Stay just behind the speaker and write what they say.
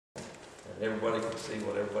everybody can see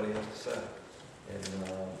what everybody has to say.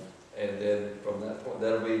 And then from that point,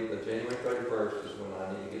 that'll be the January 31st is when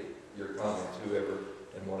I need to get your comments, whoever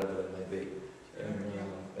and whatever that may be.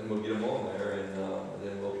 And we'll get them on there, and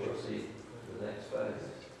then we'll proceed to the next phase.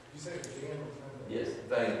 You said Jan? Yes,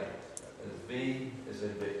 Van. And V is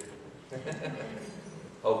in Victor.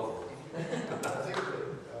 Hopefully. I think that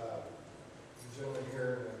the gentleman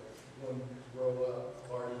here, one row up,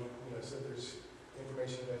 Marty, said there's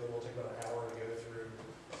information available, take about an hour to go through.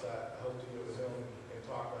 So I hope to get with him and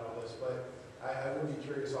talk about all this. But I would be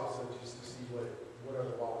curious also just to see what are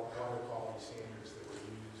the water quality standards that were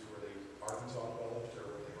used. Were they Arkansas developed, or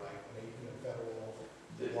were they like federal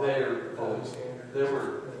water quality standards?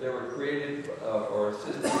 They were created or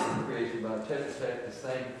assisted in the creation by Texas Tech, the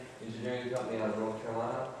same engineering company out of North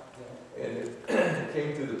Carolina. Yeah. And it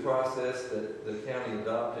came through the process that the county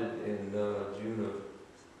adopted in June of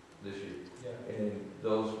this year. Yeah. And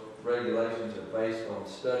those regulations are based on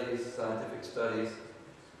studies, scientific studies,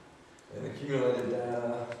 and accumulated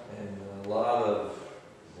data, and a lot of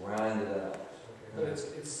grinded out. Okay. But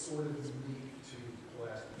it's sort of unique to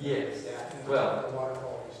last. Yes. Well, the water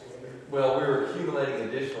quality standard. Well, we were accumulating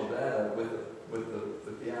additional data with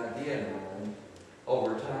the idea in mind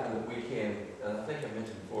over time that we can, and I think I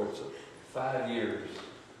mentioned before, it's 5 years.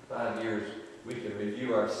 5 years we can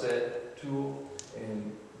review our set tool,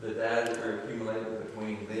 and the data that we're accumulating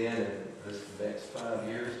between then and this next 5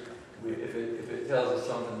 years, if it tells us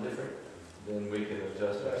something different, then we can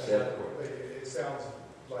adjust our set for it. It sounds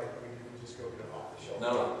like we can just go get off the shelf.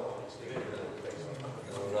 No.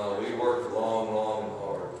 No, we worked long and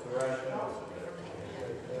hard. The rationale is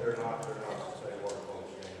they're not the state water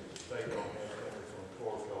quality standards. The state don't have standards on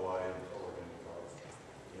chlorine and organic carbon.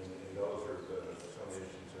 And those are some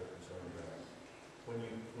issues they're concerned about. When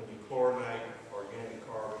you chlorinate organic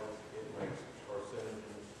carbon, it makes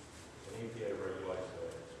carcinogens, and EPA regulates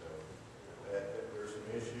that. So there's some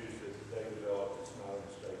issues that they developed that's not in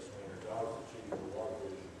the state standards. I was the chief of the water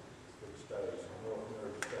division for the state, so I know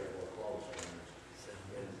there's state water quality standards.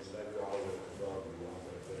 And they've got all of it above and beyond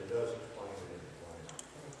that, but it does explain it in the plan.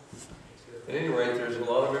 At any rate, there's a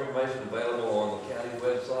lot of information available on the county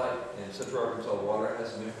website, and Central Arkansas Water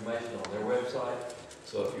has some information on their website.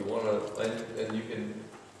 So if you want to, and you can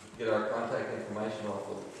get our contact information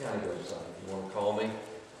off of the county website. If you want to call me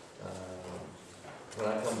when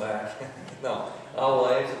I come back, no, I'll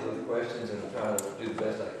answer the questions and try to do the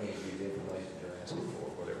best I can to give you the information you're asking for,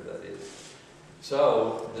 whatever that is.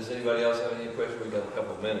 So, does anybody else have any questions? We've got a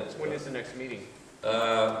couple of minutes. When is the next meeting?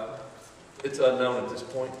 It's unknown at this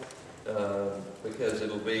point because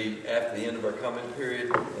it'll be after the end of our comment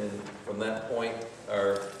period, and from that point,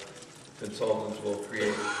 our consultants will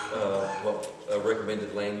create a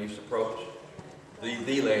recommended land use approach,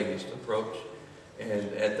 the land use approach.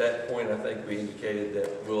 And at that point, I think we indicated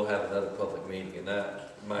that we'll have another public meeting. And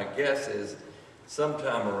my guess is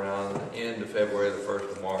sometime around the end of February, the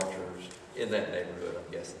 1st of March, or in that neighborhood,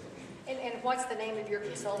 I'm guessing. And what's the name of your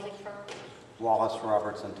consulting firm? Wallace,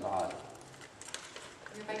 Roberts, and Todd.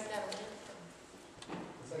 You're based out of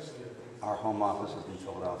Lincoln? Our home office is in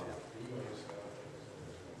Philadelphia.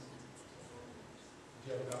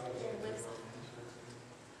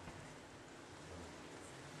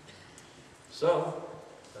 So,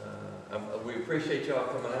 we appreciate y'all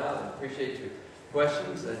coming out and appreciate your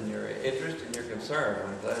questions and your interest and your concern.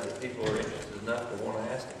 I'm glad that people are interested enough to want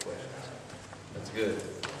to ask the questions. That's good.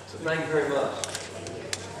 So thank you very much.